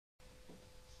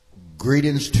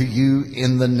Greetings to you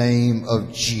in the name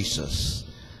of Jesus.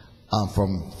 I'm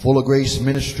from Full of Grace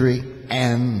Ministry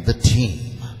and the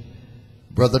team.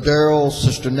 Brother Darrell,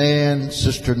 Sister Nan,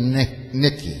 Sister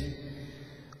Nikki.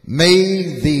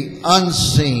 May the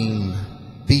unseen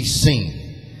be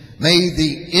seen. May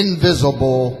the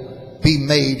invisible be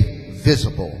made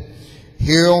visible.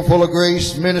 Here on Full of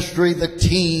Grace Ministry, the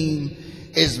team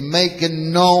is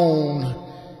making known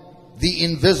the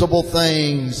invisible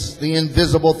things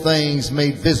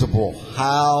made visible.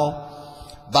 How?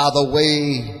 By the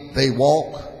way they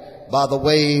walk, by the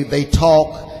way they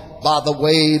talk, by the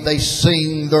way they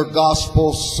sing their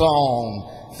gospel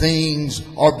song. Things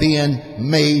are being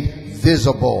made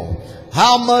visible.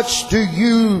 How much do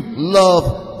you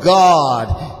love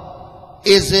God?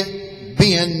 Is it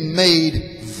being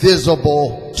made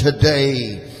visible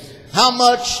today? How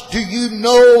much do you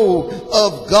know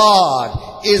of God?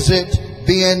 Is it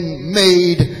being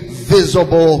made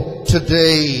visible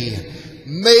today?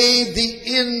 May the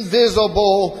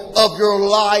invisible of your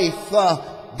life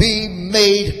be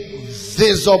made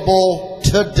visible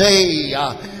today.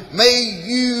 May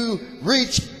you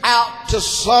reach out to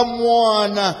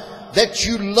someone that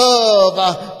you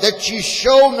love, that you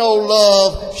show no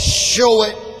love. Show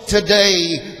it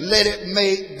today. Let it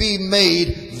be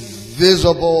made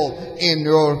visible in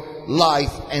your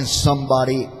life and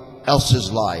somebody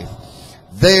else's life.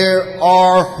 There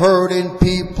are hurting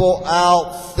people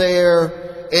out there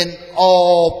in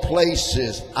all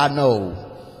places. I know.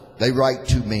 They write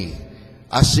to me.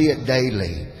 I see it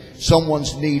daily.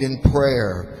 Someone's needing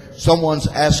prayer. Someone's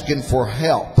asking for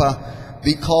help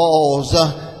because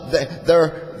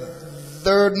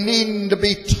they're needing to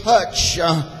be touched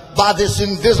by this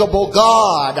invisible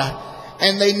God,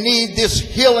 and they need this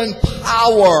healing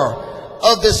power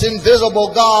of this invisible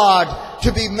God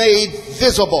to be made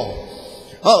visible.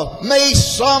 May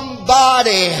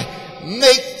somebody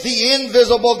make the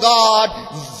invisible God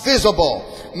visible.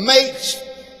 May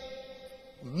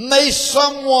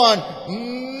someone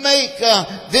make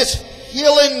this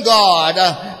healing God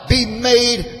be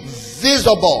made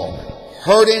visible.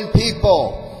 Hurting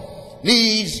people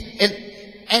needs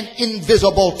an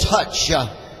invisible touch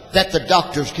that the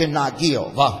doctors cannot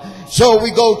give. So we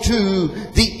go to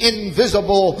the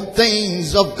invisible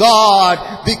things of God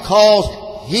because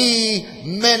He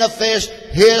manifests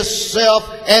Himself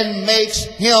and makes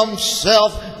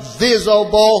Himself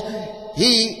visible.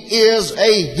 He is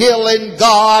a healing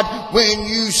God. When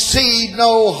you see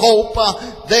no hope,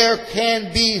 there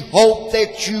can be hope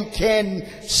that you can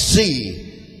see.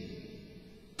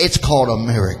 It's called a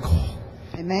miracle.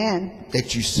 Amen.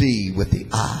 That you see with the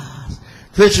eyes.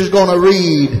 Trish is going to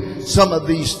read some of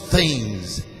these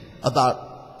things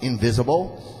about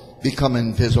invisible,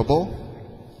 becoming visible,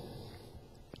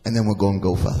 and then we're going to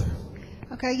go further.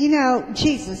 Okay, you know,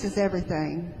 Jesus is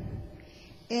everything.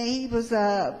 And He was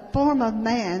a form of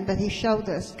man, but He showed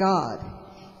us God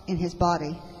in His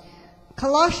body.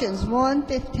 Colossians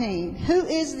 1:15, who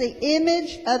is the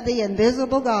image of the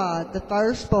invisible God, the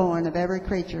firstborn of every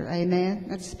creature. Amen.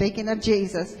 That's speaking of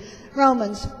Jesus.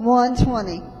 Romans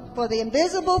 1:20. For the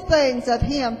invisible things of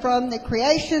Him from the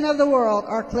creation of the world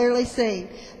are clearly seen,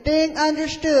 being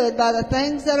understood by the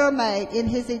things that are made in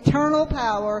His eternal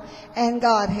power and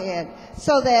Godhead,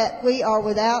 so that we are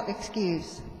without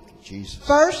excuse. Jesus.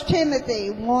 1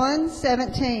 Timothy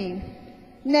 1:17.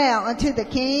 Now unto the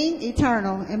King,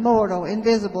 eternal, immortal,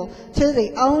 invisible, to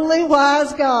the only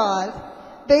wise God,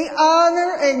 be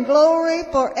honor and glory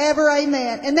forever.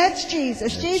 Amen. And that's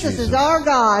Jesus. Jesus is our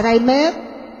God. Amen.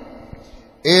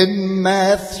 In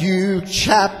Matthew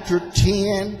chapter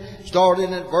 10,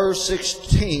 starting at verse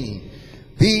 16,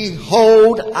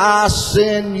 behold, I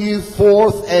send you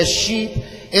forth as sheep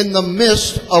in the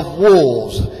midst of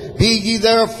wolves. Be ye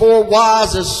therefore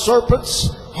wise as serpents,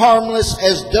 harmless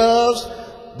as doves,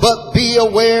 but be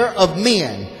aware of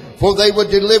men, for they will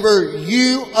deliver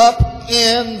you up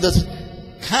in the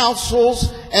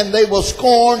councils, and they will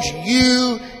scourge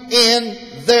you in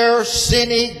their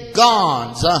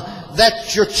synagogues.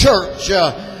 That's your church.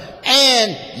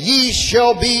 And ye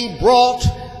shall be brought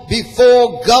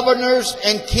before governors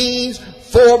and kings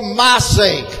for my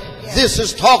sake. This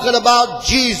is talking about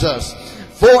Jesus.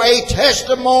 For a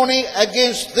testimony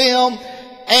against them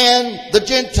and the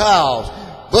Gentiles.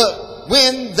 But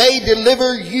when they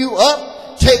deliver you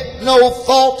up, take no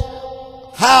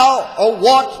thought how or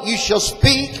what you shall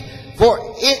speak, for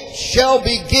it shall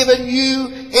be given you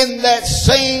in that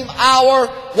same hour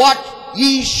what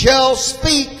ye shall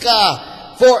speak.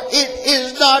 For it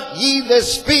is not ye that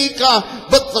speak,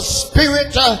 but the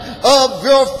Spirit of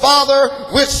your Father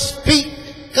which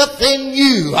speaketh in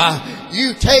you.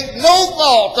 You take no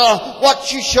thought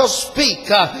what you shall speak.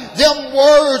 Them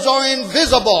words are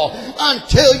invisible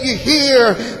until you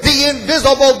hear the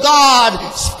invisible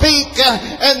God speak.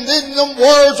 And then them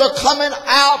words are coming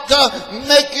out,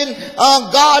 making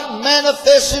God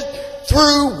manifested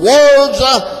through words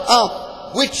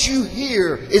which you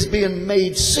hear is being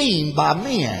made seen by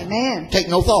men. Amen. Take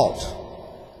no thought.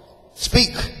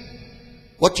 Speak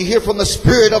what you hear from the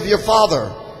Spirit of your Father,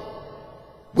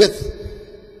 which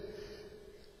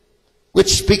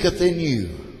speaketh in you.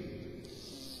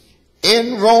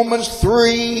 In Romans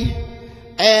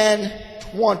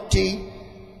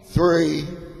 3:23.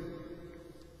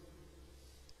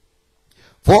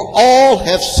 For all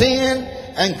have sinned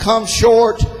and come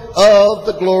short of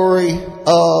the glory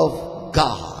of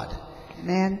God.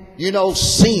 Amen. You know,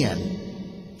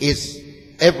 sin is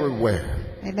everywhere.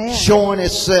 Amen. Showing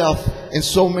itself in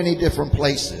so many different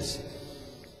places.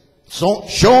 So,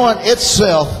 showing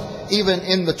itself even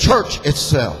in the church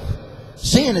itself.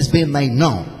 Sin is being made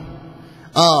known.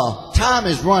 Time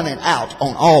is running out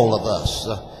on all of us.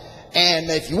 And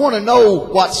if you want to know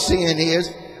what sin is,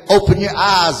 open your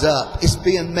eyes up. It's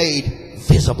being made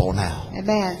visible now.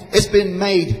 Amen. It's been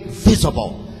made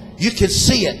visible. You can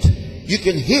see it. You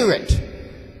can hear it.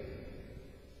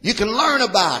 You can learn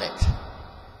about it.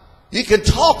 You can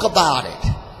talk about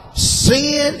it.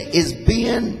 Sin is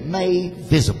being made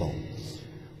visible.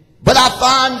 But I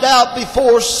find out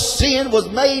before sin was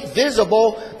made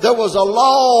visible, there was a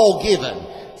law given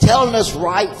telling us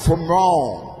right from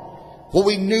wrong. For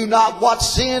we knew not what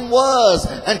sin was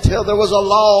until there was a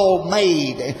law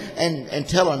made and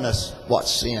telling us what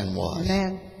sin was.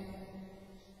 Amen.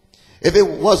 If it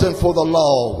wasn't for the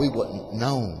law, we wouldn't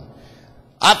know.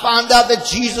 I find out that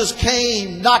Jesus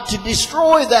came not to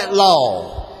destroy that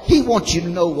law. He wants you to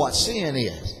know what sin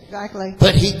is. Exactly.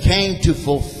 But he came to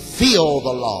fulfill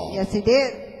the law. Yes, he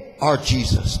did. Our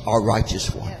Jesus, our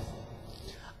righteous one. Yes.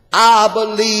 I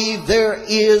believe there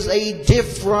is a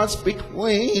difference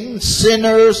between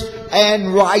sinners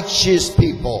and righteous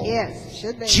people. Yes,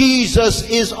 should be. Jesus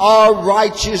is our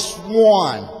righteous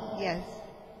one. Yes.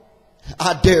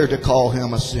 I dare to call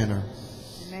him a sinner.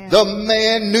 Amen. The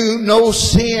man knew no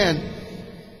sin,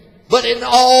 but in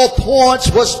all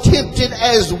points was tempted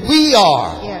as we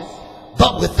are, Yes.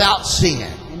 but without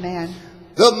sin. Amen.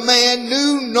 The man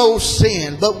knew no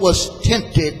sin, but was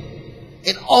tempted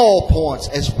in all points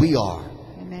as we are,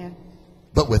 Amen.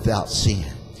 but without sin.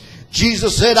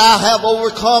 Jesus said, I have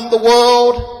overcome the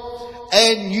world,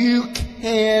 and you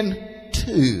can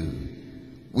too.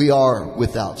 We are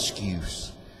without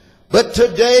excuse. But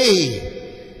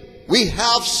today, we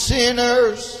have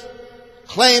sinners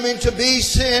claiming to be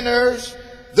sinners.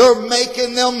 They're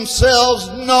making themselves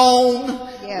known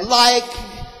Yes. like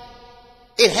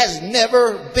it has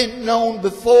never been known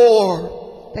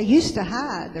before. They used to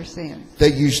hide their sins.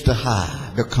 They used to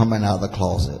hide. They're coming out of the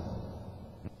closet.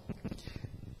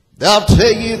 They'll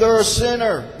tell you they're a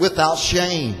sinner without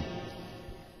shame.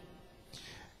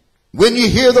 When you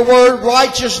hear the word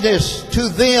righteousness, to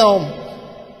them,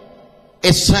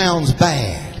 it sounds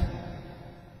bad.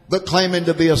 But claiming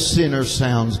to be a sinner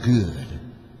sounds good.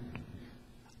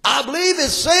 I believe it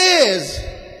says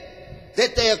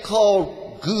that they are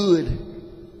called good,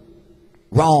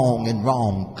 wrong, and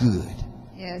wrong good.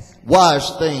 Yes. Wise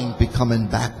thing becoming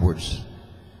backwards.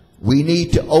 We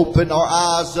need to open our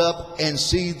eyes up and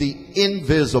see the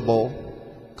invisible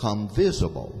come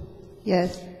visible.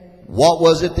 Yes. What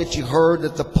was it that you heard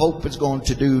that the Pope is going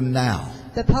to do now?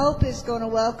 The Pope is going to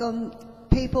welcome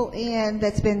people in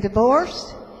that's been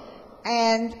divorced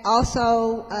and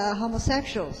also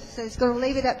homosexuals. So he's going to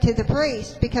leave it up to the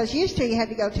priest, because used to you had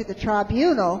to go to the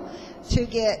tribunal to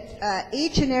get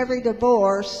each and every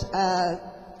divorce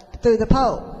through the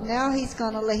Pope. Now he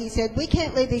said, we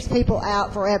can't leave these people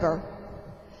out forever.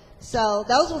 So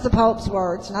those were the Pope's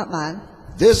words, not mine.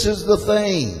 This is the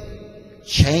thing.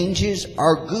 Changes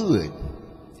are good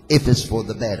if it's for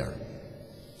the better.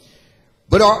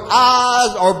 But our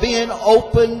eyes are being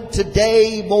opened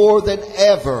today more than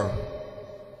ever.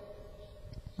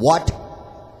 What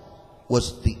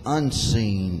was the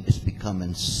unseen is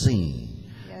becoming seen.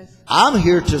 Yes. I'm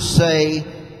here to say,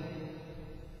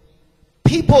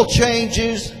 people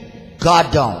changes,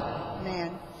 God don't.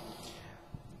 Man.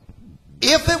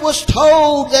 If it was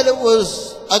told that it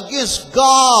was against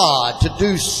God to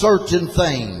do certain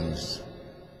things,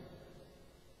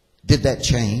 did that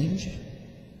change?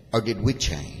 Or did we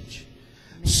change?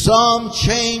 Some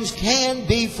change can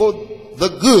be for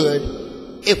the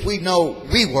good if we know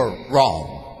we were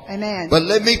wrong. Amen. But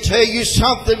let me tell you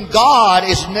something, God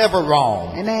is never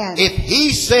wrong. Amen. If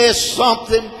He says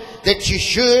something that you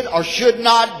should or should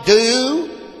not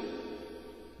do,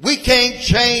 We can't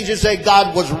change and say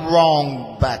God was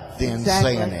wrong back then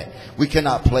saying it. We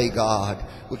cannot play God.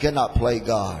 We cannot play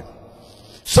God.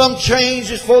 Some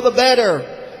change is for the better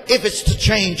if it's to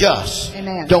change us.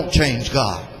 Amen. Don't change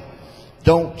God.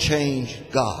 Don't change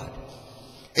God.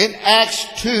 In Acts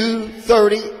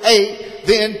 2:38,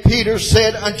 then Peter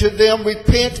said unto them,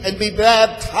 repent and be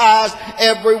baptized,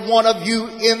 every one of you,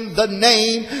 in the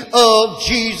name of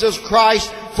Jesus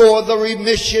Christ, for the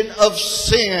remission of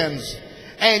sins,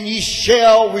 and ye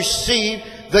shall receive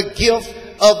the gift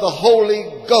of the Holy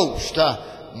Ghost.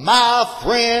 My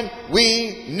friend,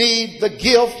 we need the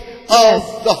gift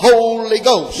of the Holy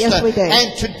Ghost. Yes, we do.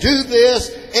 And to do this,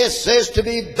 it says to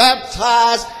be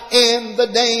baptized in the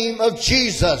name of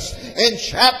Jesus. In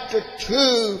chapter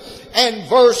 2 and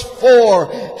verse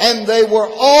 4, and they were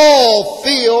all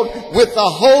filled with the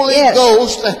Holy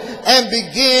Ghost and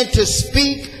began to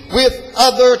speak with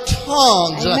other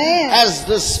tongues. Amen. As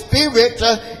the Spirit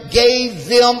gave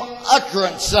them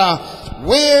utterance.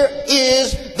 Where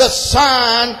is the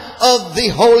sign of the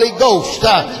Holy Ghost?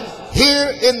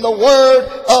 Here in the Word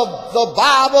of the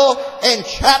Bible, in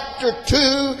chapter 2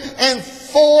 and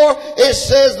 4, it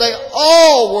says they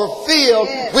all were filled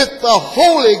with the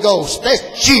Holy Ghost. That's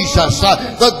Jesus,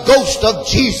 the Ghost of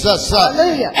Jesus.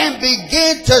 Hallelujah. And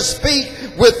began to speak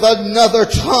with another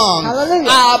tongue. Hallelujah.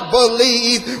 I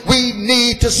believe we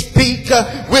need to speak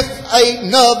with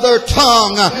another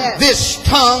tongue. Yes. This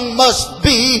tongue must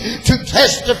be to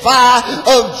testify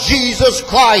of Jesus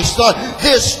Christ.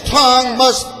 This tongue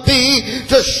must be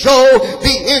to show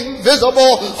the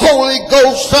invisible Holy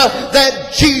Ghost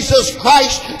that Jesus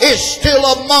Christ is still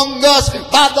among us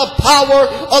by the power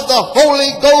of the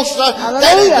Holy Ghost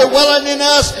that is dwelling in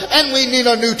us. And we need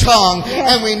a new tongue.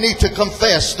 Yes. And we need to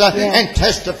confess and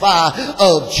testify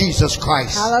of Jesus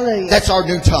Christ. Hallelujah. That's our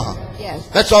new tongue. Yes.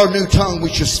 That's our new tongue we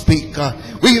should speak.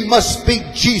 We must speak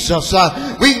Jesus.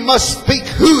 We must speak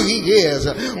who He is,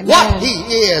 what He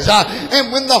is.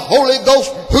 And when the Holy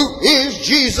Ghost, who is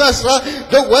Jesus,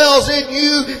 dwells in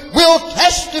you, will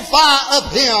testify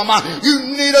of Him.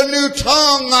 You need a new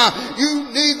tongue. You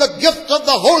need the gift of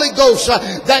the Holy Ghost.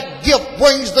 That gift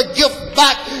brings the gift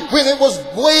back when it was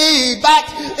way back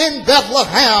in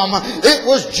Bethlehem. It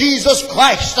was Jesus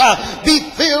Christ. Be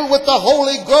filled with the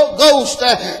Holy Ghost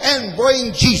and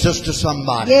bring Jesus to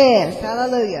somebody. Yes,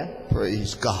 hallelujah.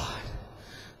 Praise God.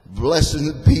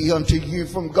 Blessed be unto you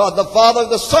from God the Father,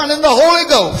 the Son, and the Holy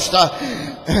Ghost.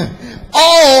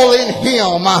 All in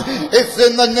Him. It's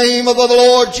in the name of the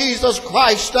Lord Jesus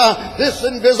Christ. This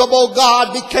invisible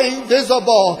God became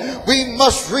visible. We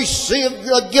must receive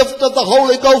the gift of the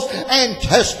Holy Ghost and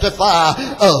testify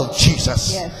of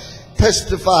Jesus. Yes.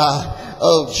 Testify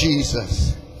of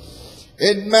Jesus.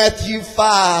 In Matthew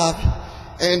 5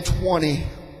 and 20.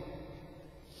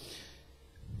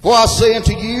 For I say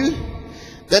unto you,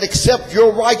 that except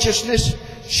your righteousness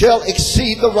shall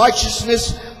exceed the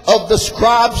righteousness of the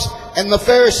scribes and the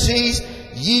Pharisees,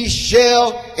 ye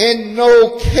shall in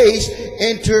no case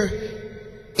enter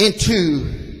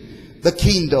into the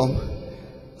kingdom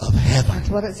of heaven. That's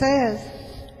what it says.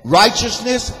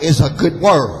 Righteousness is a good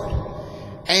word.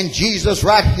 And Jesus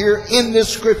right here in this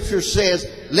scripture says,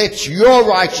 let your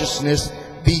righteousness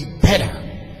be better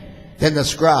than the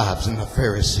scribes and the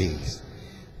Pharisees.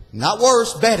 Not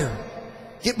worse, better.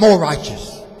 Get more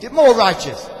righteous. Get more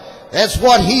righteous. That's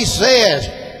what He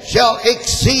says. Shall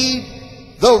exceed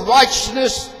the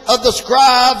righteousness of the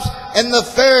scribes and the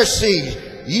Pharisees.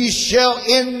 Ye shall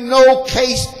in no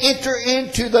case enter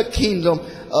into the kingdom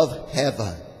of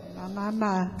heaven.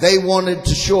 My. They wanted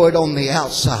to show it on the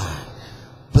outside,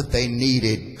 but they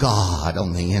needed God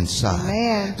on the inside.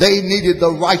 Amen. They needed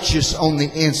the righteous on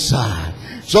the inside.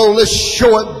 So let's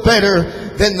show it better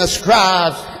than the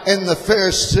scribes and the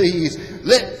Pharisees.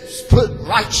 Let's put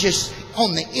righteous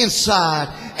on the inside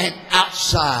and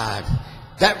outside.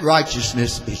 That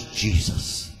righteousness is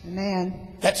Jesus.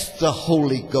 Amen. That's the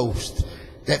Holy Ghost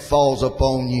that falls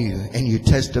upon you and you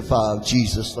testify of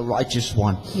Jesus, the righteous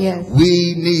one. Yes.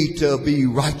 We need to be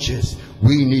righteous.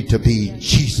 We need to be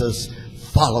Jesus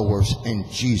followers and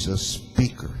Jesus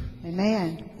speaker.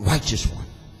 Amen. Righteous one.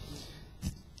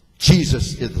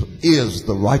 Jesus is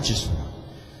the righteous one.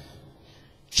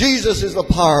 Jesus is the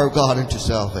power of God into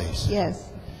salvation. Yes.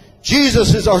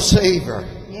 Jesus is our Savior.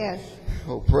 Yes.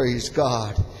 Oh, praise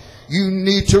God. You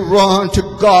need to run to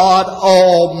God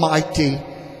Almighty.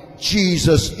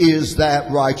 Jesus is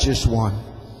that righteous one.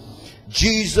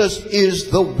 Jesus is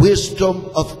the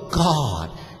wisdom of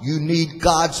God. You need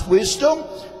God's wisdom.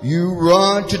 You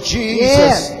run to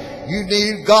Jesus. Yes. You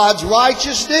need God's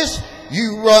righteousness.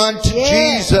 You run to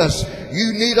Yes. Jesus.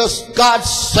 You need a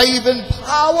God-saving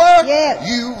power? Yes.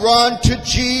 You run to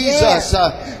Jesus.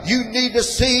 Yes. You need to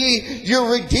see your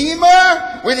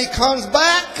Redeemer when He comes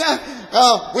back.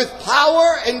 With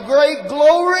power and great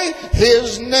glory.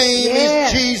 His name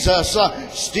Yes. is Jesus.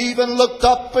 Stephen looked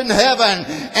up in heaven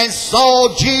and saw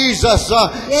Jesus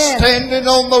Yes. standing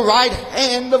on the right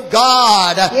hand of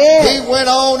God. Yes. He went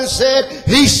on and said,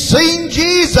 he's seen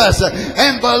Jesus.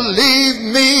 And believe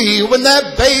me, when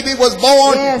that baby was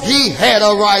born, Yes. he had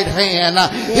a right hand.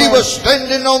 He Yes. was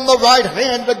standing on the right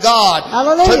hand of God.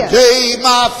 Hallelujah. Today,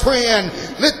 my friend,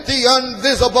 let the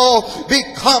invisible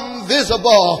become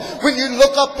visible. When you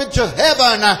look up into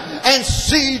heaven and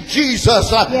see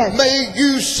Jesus, Yes. may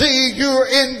you see your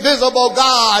invisible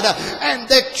God, and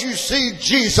that you see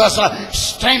Jesus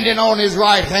standing on His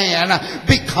right hand,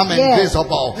 becoming Yes.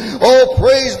 visible. Oh,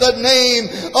 praise the name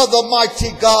of the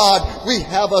mighty God. We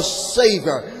have a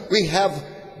Savior. We have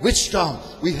wisdom.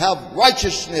 We have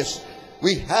righteousness.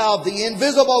 We have the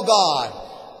invisible God,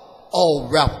 all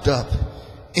wrapped up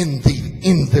in the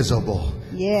invisible,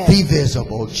 Yes. the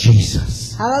visible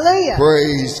Jesus. Hallelujah.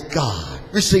 Praise God.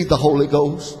 Receive the Holy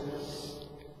Ghost.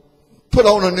 Put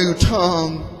on a new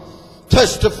tongue.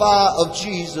 Testify of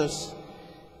Jesus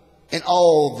and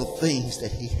all the things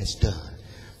that He has done.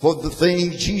 For the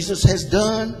things Jesus has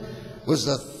done was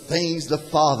the things the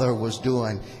Father was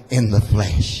doing in the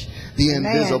flesh. The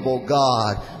Amen. invisible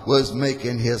God was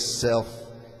making Himself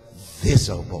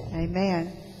visible.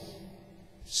 Amen.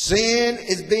 Sin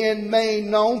is being made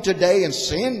known today, and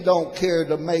sin don't care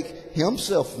to make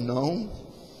himself known.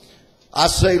 I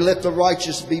say let the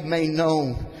righteous be made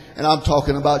known, and I'm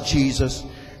talking about Jesus.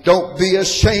 Don't be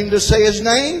ashamed to say His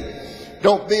name.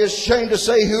 Don't be ashamed to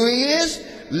say who He is.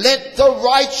 Let the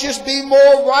righteous be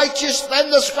more righteous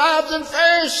than the scribes and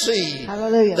Pharisees.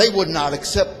 Hallelujah. They would not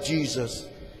accept Jesus.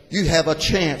 You have a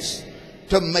chance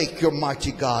to make your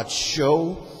mighty God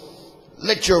show.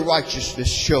 Let your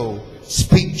righteousness show.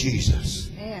 Speak Jesus.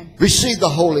 Amen. Receive the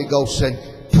Holy Ghost and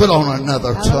put on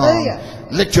another Hallelujah. tongue.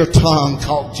 Let your tongue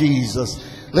talk Jesus.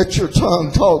 Let your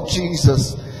tongue talk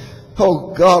Jesus.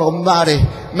 Oh God Almighty,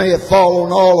 may it fall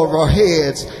on all of our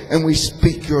heads and we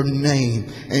speak your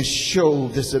name and show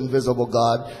this invisible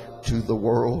God to the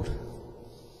world.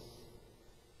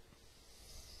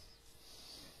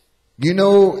 You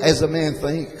know, as a man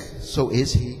think, so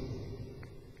is he.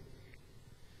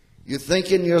 You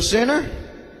thinking you're a sinner?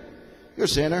 You're a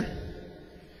sinner.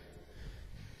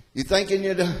 You thinking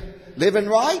you're living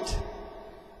right?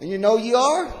 And you know you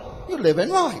are? You're living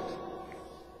right.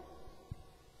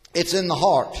 It's in the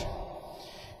heart.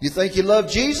 You think you love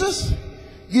Jesus?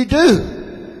 You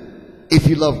do. If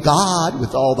you love God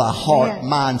with all thy heart, Yes.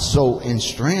 mind, soul, and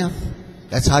strength,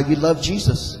 that's how you love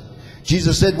Jesus.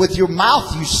 Jesus said, with your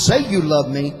mouth you say you love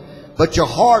me, but your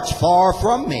heart's far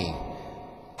from me.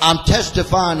 I'm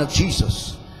testifying of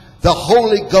Jesus. The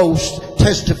Holy Ghost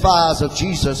testifies of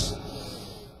Jesus.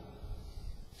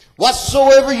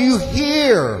 Whatsoever you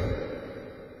hear,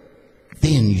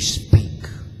 then you speak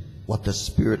what the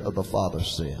Spirit of the Father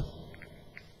said.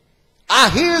 I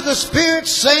hear the Spirit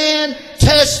saying,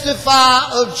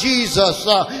 testify of Jesus.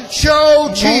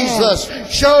 Show Jesus.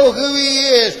 Show who He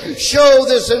is. Show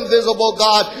this invisible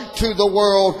God to the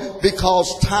world,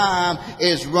 because time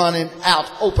is running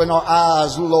out. Open our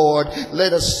eyes, Lord.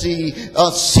 Let us see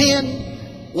sin,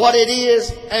 what it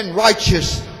is, and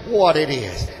righteous, what it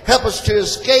is. Help us to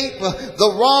escape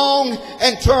the wrong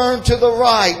and turn to the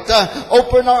right.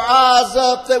 Open our eyes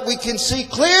up that we can see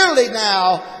clearly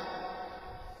now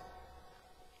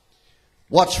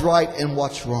what's right and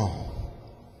what's wrong.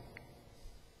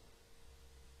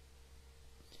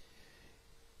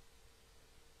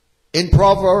 In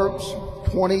Proverbs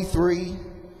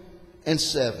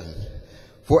 23:7,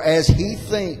 for as he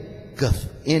thinketh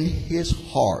in his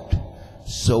heart,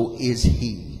 so is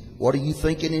he. What are you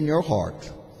thinking in your heart?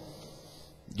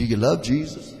 Do you love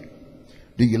Jesus?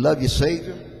 Do you love your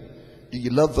Savior? Do you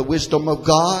love the wisdom of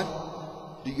God?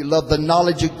 Do you love the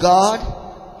knowledge of God?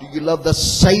 Do you love the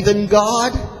saving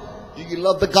God? Do you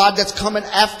love the God that's coming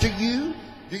after you?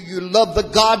 Do you love the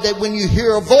God that when you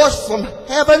hear a voice from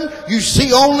heaven, you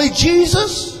see only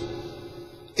Jesus?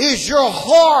 Is your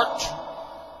heart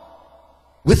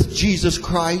with Jesus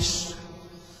Christ?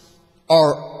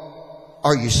 Or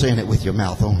are you saying it with your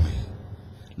mouth only?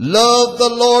 Love the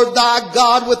Lord thy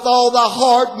God with all thy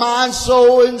heart, mind,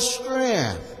 soul, and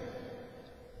strength.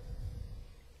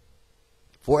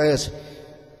 For as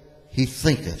he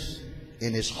thinketh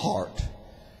in his heart,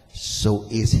 so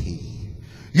is he.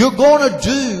 You're going to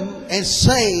do and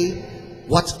say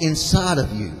what's inside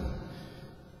of you.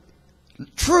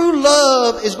 True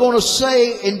love is going to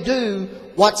say and do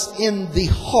what's in the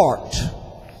heart.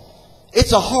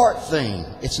 It's a heart thing.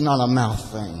 It's not a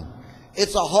mouth thing.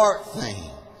 It's a heart thing.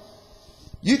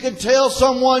 You can tell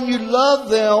someone you love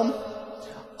them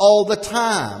all the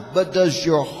time, but does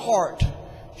your heart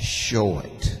show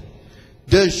it?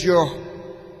 Does your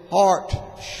heart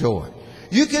show it?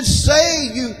 You can say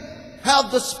you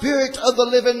have the Spirit of the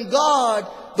living God,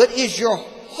 but is your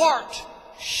heart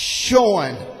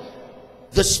showing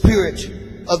the Spirit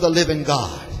of the living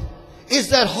God? Is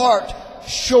that heart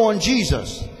showing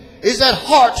Jesus? Is that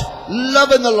heart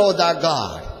loving the Lord thy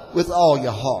God with all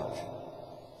your heart?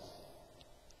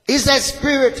 Is that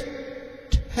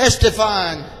spirit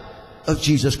testifying of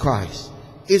Jesus Christ?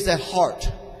 Is that heart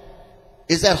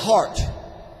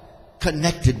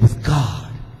connected with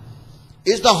God?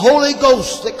 Is the Holy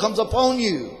Ghost that comes upon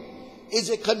you, is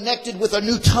it connected with a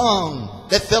new tongue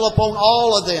that fell upon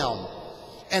all of them?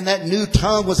 And that new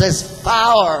tongue was as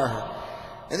fire.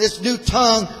 And this new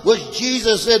tongue was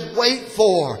Jesus said, wait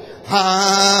for,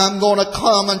 I'm going to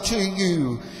come unto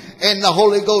you. And the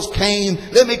Holy Ghost came.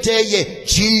 Let me tell you,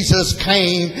 Jesus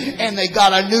came and they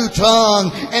got a new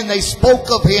tongue and they spoke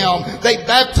of Him. They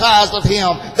baptized of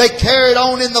Him. They carried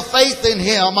on in the faith in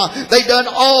Him. They done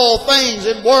all things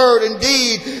in word and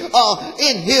deed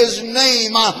in His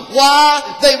name.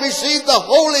 Why? They received the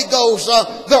Holy Ghost.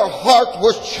 Their heart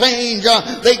was changed.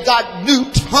 They got new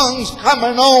tongues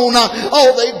coming on.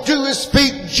 All they do is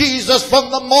speak Jesus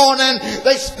from the morning.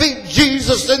 They speak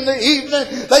Jesus in the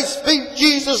evening. They speak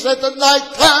Jesus at the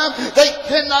night time. They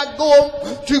cannot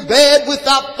go to bed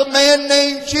without the man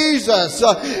named Jesus.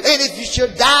 And if you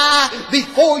should die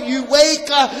before you wake,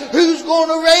 who's going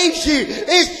to raise you?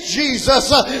 It's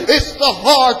Jesus. It's the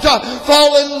heart.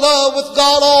 Fall in love with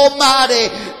God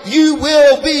Almighty. You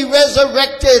will be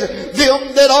resurrected.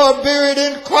 Them that are buried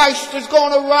in Christ is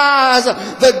going to rise.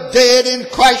 The dead in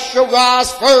Christ shall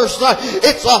rise first.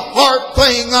 It's a heart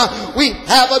thing. We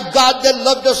have a God that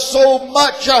loved us so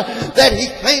much that He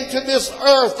came to this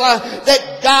earth,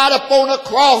 that died upon a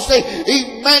cross.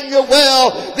 Emmanuel,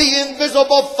 the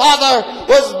invisible Father,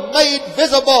 was made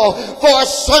visible, for a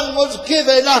Son was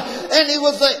given, and He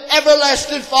was the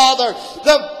everlasting Father,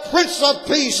 the Prince of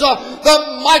Peace,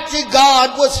 the mighty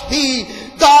God was He.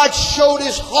 God showed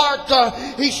His heart.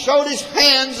 He showed His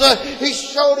hands. He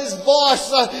showed His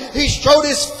voice. He showed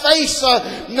His face.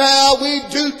 Now we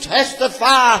do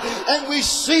testify and we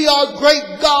see our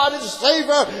great God and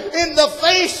Savior in the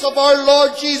face of our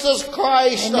Lord Jesus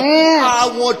Christ. Amen.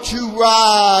 I want to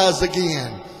rise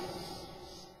again.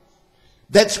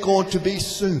 That's going to be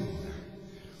soon.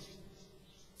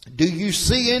 Do you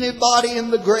see anybody in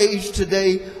the graves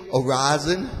today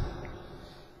arising?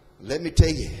 Let me tell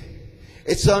you,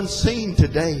 it's unseen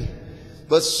today,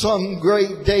 but some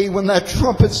great day when that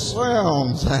trumpet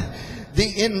sounds,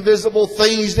 the invisible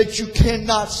things that you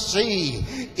cannot see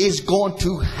is going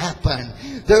to happen.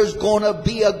 There's going to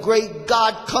be a great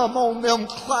God come on them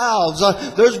clouds.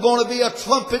 There's going to be a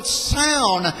trumpet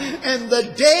sound. And the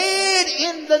dead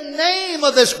in the name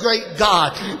of this great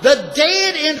God, the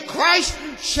dead in Christ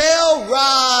shall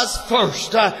rise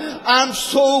first. I'm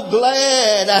so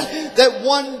glad that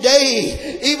one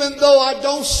day, even though I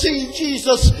don't see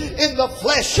Jesus in the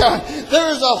flesh,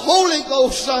 there is a Holy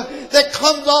Ghost that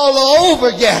comes all over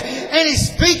you and He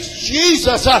speaks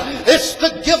Jesus. It's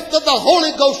the gift of the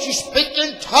Holy Ghost. You speak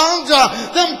in tongues.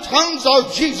 Them tongues are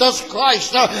Jesus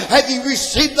Christ. Have you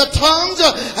received the tongues?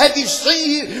 Have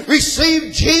you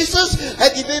received Jesus?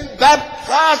 Have you been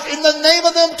baptized in the name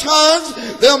of them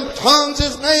tongues? Them tongues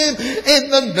is name in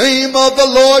the name of the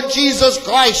Lord Jesus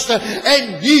Christ,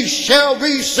 and ye shall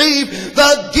receive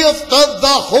the gift of the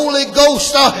Holy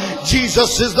Ghost.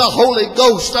 Jesus is the Holy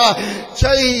Ghost.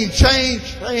 Change.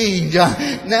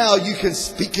 Now you can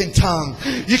speak in tongues.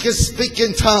 You can speak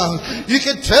in tongues. You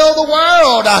can tell the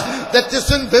world that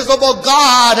this invisible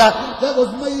God that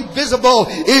was made visible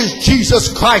is Jesus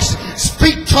Christ.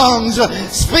 Speak tongues.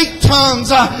 Speak tongues.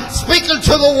 Speak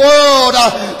unto the world.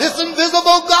 This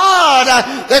invisible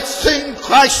God that's in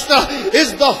Christ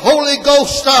is the Holy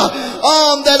Ghost.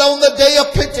 That on the day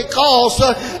of Pentecost,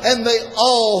 and they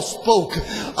all spoke.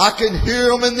 I can hear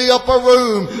them in the upper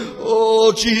room.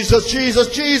 Oh, Jesus,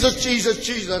 Jesus, Jesus, Jesus,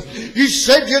 Jesus. You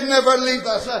said you'd never leave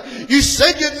us. You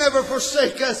said you'd never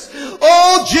forsake us.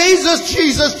 Oh, Jesus,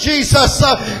 Jesus, Jesus.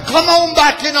 Come on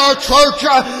back in our church.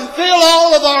 Fill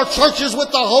all of our churches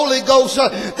with the Holy Ghost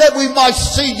that we might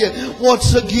see you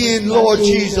once again, Lord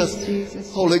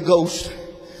Jesus. Holy Ghost.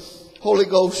 Holy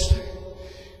Ghost.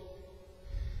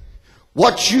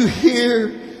 What you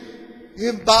hear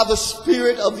by the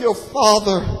Spirit of your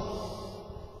Father.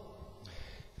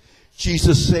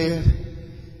 Jesus said,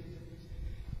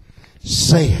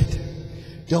 say it.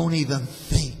 don't even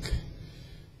think.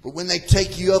 But when they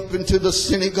take you up into the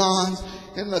synagogues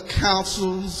and the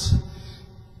councils,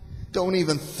 don't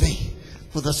even think.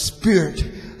 For the Spirit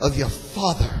of your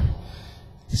Father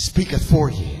speaketh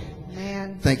for you.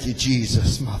 Man. Thank you,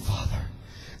 Jesus, my Father.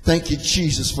 Thank you,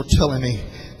 Jesus, for telling me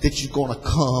that you're going to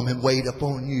come and wait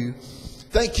upon you.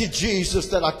 Thank you, Jesus,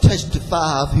 that I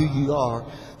testify of who you are,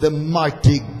 the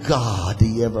mighty God,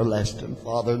 the everlasting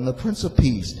Father, and the Prince of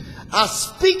Peace. I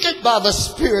speak it by the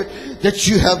Spirit that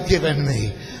you have given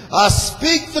me. I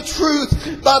speak the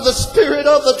truth by the Spirit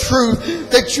of the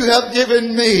truth that you have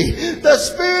given me. The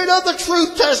Spirit of the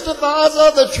truth testifies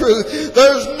of the truth.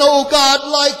 There's no God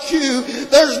like you.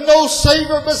 There's no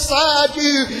Savior beside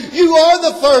you. You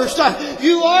are the first.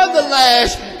 You are the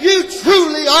last. You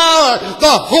truly are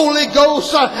the Holy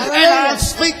Ghost. And I'm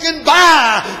speaking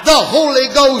by the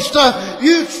Holy Ghost.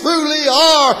 You truly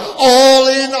are all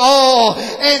in all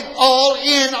and all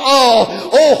in all.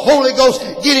 Oh, Holy Ghost,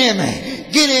 get in me.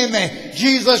 Get in me.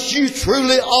 Jesus, you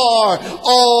truly are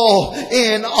all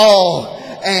in all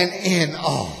and in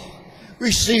all.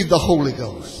 Receive the Holy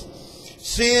Ghost.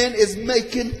 Sin is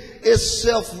making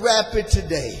itself rapid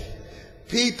today.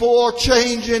 People are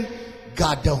changing.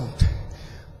 God don't.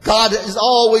 God has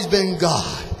always been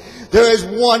God. There is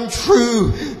one true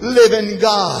living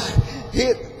God.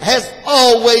 It has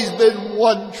always been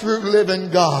one true living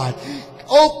God.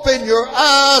 Open your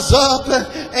eyes up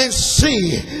and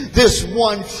see this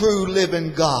one true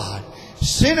living God.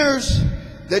 Sinners,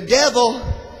 the devil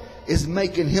is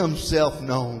making himself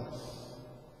known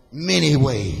many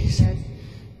ways.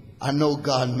 I know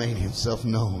God made himself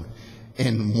known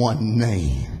in one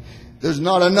name. There's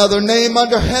not another name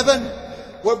under heaven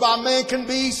whereby man can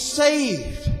be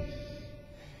saved.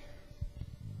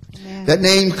 Amen. That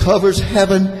name covers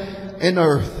heaven and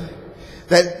earth.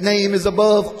 That name is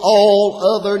above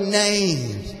all other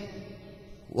names.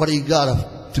 What do you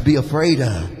got to be afraid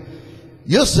of?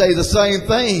 You'll say the same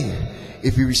thing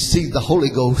if you receive the Holy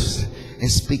Ghost and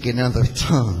speak in other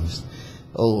tongues.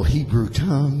 Oh, Hebrew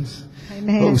tongues.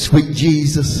 Amen. Oh, sweet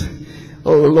Jesus.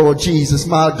 Oh, Lord Jesus,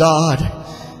 my God.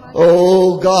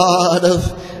 Oh, God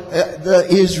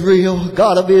of Israel,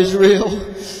 God of Israel,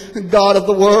 God of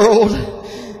the world.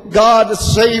 God, the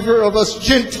Savior of us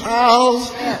Gentiles.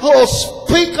 Oh,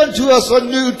 speak unto us a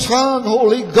new tongue,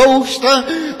 Holy Ghost.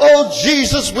 Oh,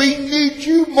 Jesus, we need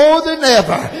you more than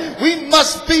ever. We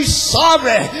must be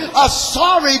sorry, a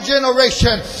sorry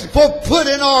generation, for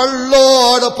putting our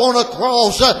Lord upon a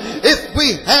cross. If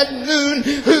we had known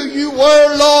who you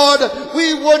were, Lord,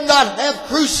 we would not have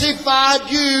crucified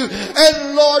you.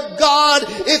 And Lord God,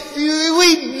 if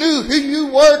we knew who you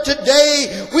were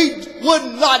today, we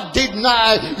would not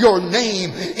deny your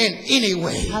name in any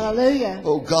way. Hallelujah.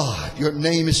 Oh God, your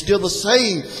name is still the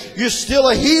same. You're still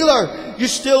a healer. You're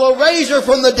still a raiser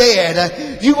from the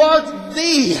dead. You are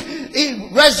the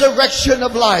resurrection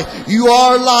of life. You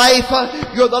are life.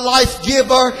 You're the life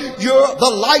giver. You're the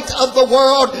light of the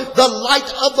world. The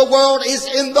light of the world is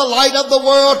in the light of the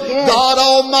world. Yes. God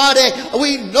Almighty,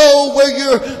 we know where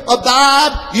you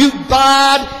abide. You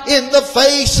abide in the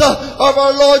face of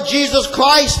our Lord Jesus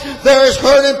Christ. There is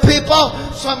hurting people.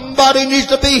 Somebody needs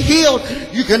to be healed.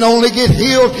 You can only get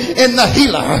healed in the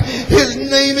healer. His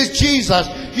name is Jesus.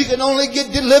 You can only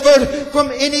get delivered from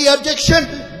any addiction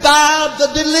by the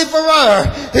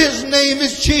deliverer. His name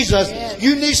is Jesus. Yes.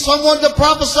 You need someone to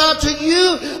prophesy to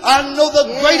you. I know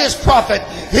the greatest prophet.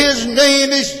 His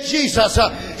name is Jesus.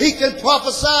 He can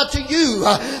prophesy to you.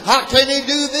 How can he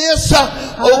do this?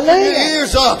 Open your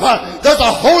ears up. There's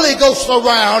a Holy Ghost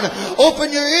around.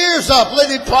 Open your ears up. Let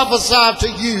him prophesy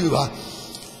to you.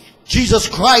 Jesus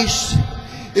Christ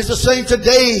is the same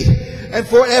today and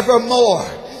forevermore.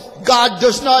 God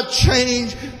does not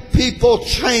change. People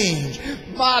change.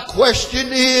 My question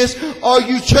is, are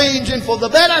you changing for the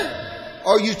better?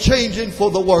 Or are you changing for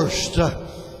the worst?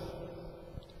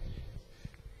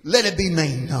 Let it be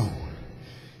made known.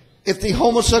 If the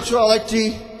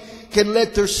homosexuality can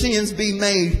let their sins be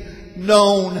made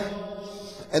known,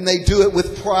 and they do it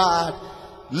with pride,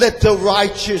 let the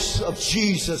righteous of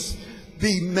Jesus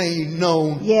be made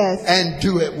known. Yes. And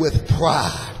do it with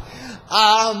pride.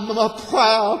 I'm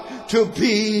proud to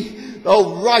be a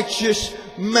righteous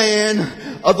man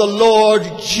of the Lord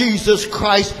Jesus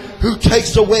Christ, who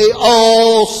takes away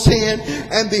all sin,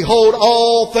 and behold,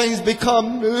 all things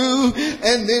become new.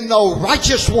 And then the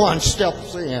righteous one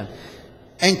steps in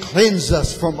and cleanses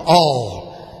us from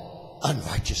all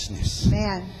unrighteousness.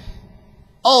 Man.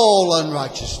 All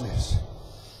unrighteousness.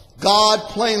 God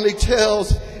plainly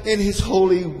tells in his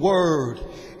holy word,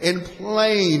 in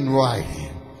plain writing,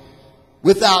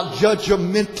 without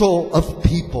judgmental of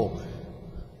people,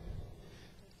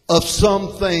 of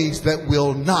some things that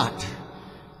will not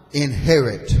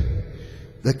inherit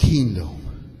the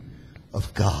kingdom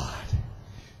of God.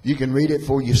 You can read it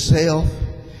for yourself.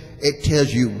 It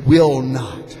tells you will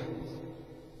not.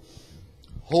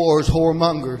 Whores,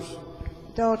 whoremongers,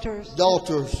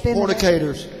 adulterers,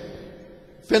 fornicators,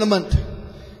 effeminate,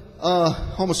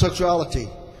 homosexuality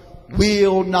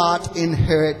will not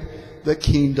inherit the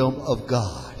kingdom of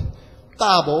God.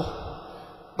 Bible,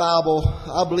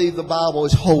 I believe the Bible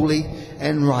is holy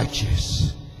and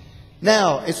righteous.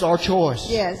 Now it's our choice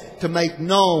to make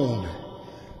known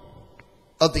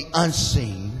of the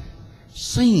unseen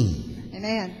seen.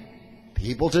 Amen.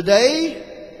 People today,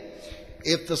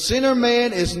 if the sinner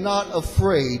man is not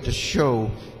afraid to show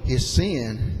his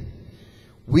sin,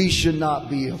 we should not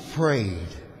be afraid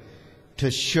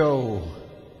to show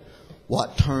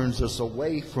what turns us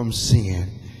away from sin.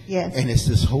 Yes. And it's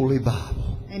this holy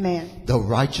Bible. Amen. The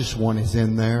righteous one is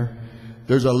in there.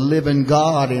 There's a living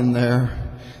God in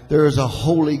there. There is a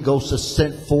Holy Ghost that's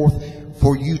sent forth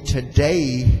for you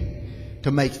today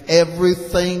to make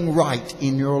everything right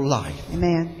in your life.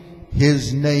 Amen.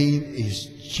 His name is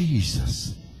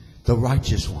Jesus, the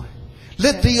righteous one.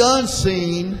 Let the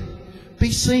unseen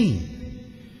be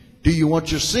seen. Do you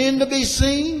want your sin to be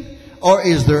seen? Or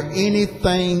is there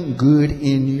anything good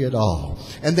in you at all?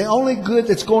 And the only good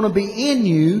that's going to be in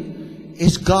you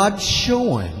is God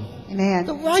showing. Amen.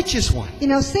 The righteous one. You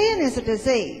know, sin is a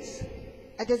disease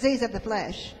of the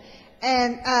flesh.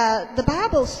 And the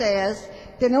Bible says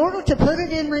that in order to put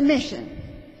it in remission,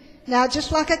 now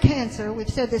just like a cancer, we've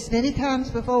said this many times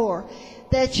before,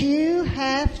 that you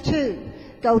have to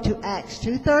go to Acts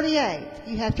 2:38.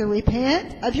 You have to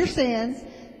repent of your sins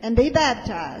and be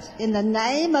baptized in the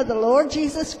name of the Lord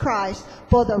Jesus Christ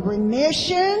for the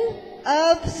remission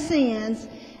of sins,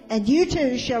 and you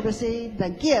too shall receive the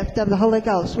gift of the Holy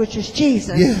Ghost, which is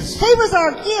Jesus. Yes. He was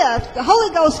our gift. The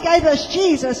Holy Ghost gave us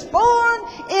Jesus, born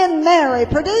in Mary,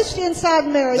 produced inside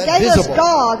Mary, gave us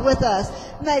God with us,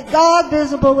 made God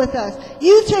visible with us.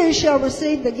 You too shall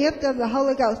receive the gift of the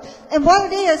Holy Ghost. And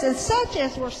what it is, and such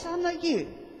as were some of you,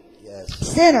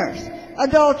 sinners,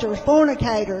 adulterers,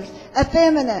 fornicators,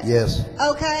 effeminate. Yes.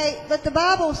 Okay, but the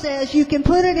Bible says you can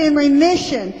put it in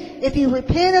remission if you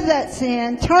repent of that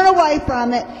sin, turn away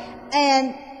from it,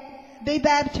 and be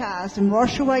baptized and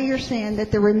wash away your sin,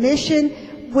 that the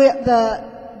remission,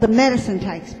 the medicine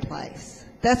takes place.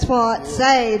 That's what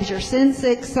saves your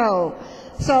sin-sick soul.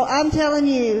 So I'm telling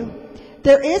you,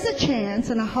 there is a chance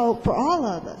and a hope for all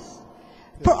of us.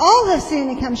 For all have sinned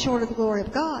and come short of the glory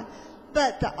of God.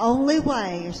 But the only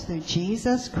way is through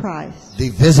Jesus Christ. The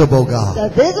visible God.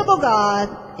 The visible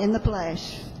God in the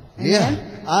flesh. Amen?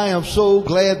 Yeah. I am so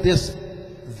glad this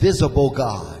visible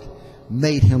God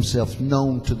made himself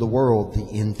known to the world, the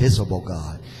invisible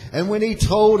God. And when he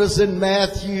told us in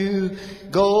Matthew,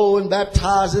 go and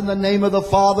baptize in the name of the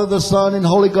Father, the Son, and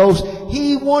Holy Ghost,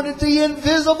 he wanted the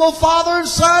invisible Father and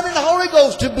Son and Holy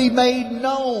Ghost to be made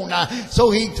known.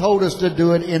 So he told us to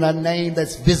do it in a name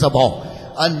that's visible.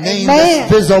 A name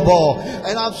that's visible.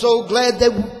 And I'm so glad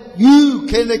that you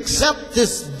can accept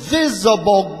this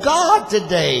visible God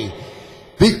today,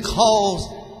 because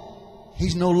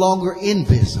he's no longer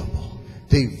invisible.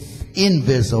 The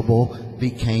invisible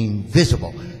became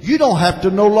visible. You don't have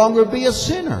to no longer be a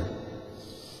sinner.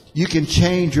 You can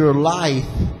change your life,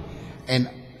 and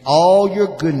all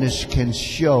your goodness can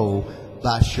show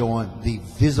by showing the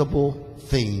visible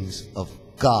things of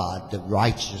God, the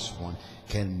righteous one,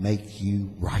 can make you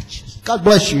righteous. God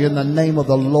bless you in the name of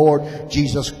the Lord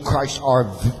Jesus Christ, our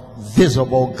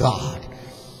visible God.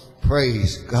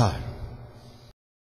 Praise God.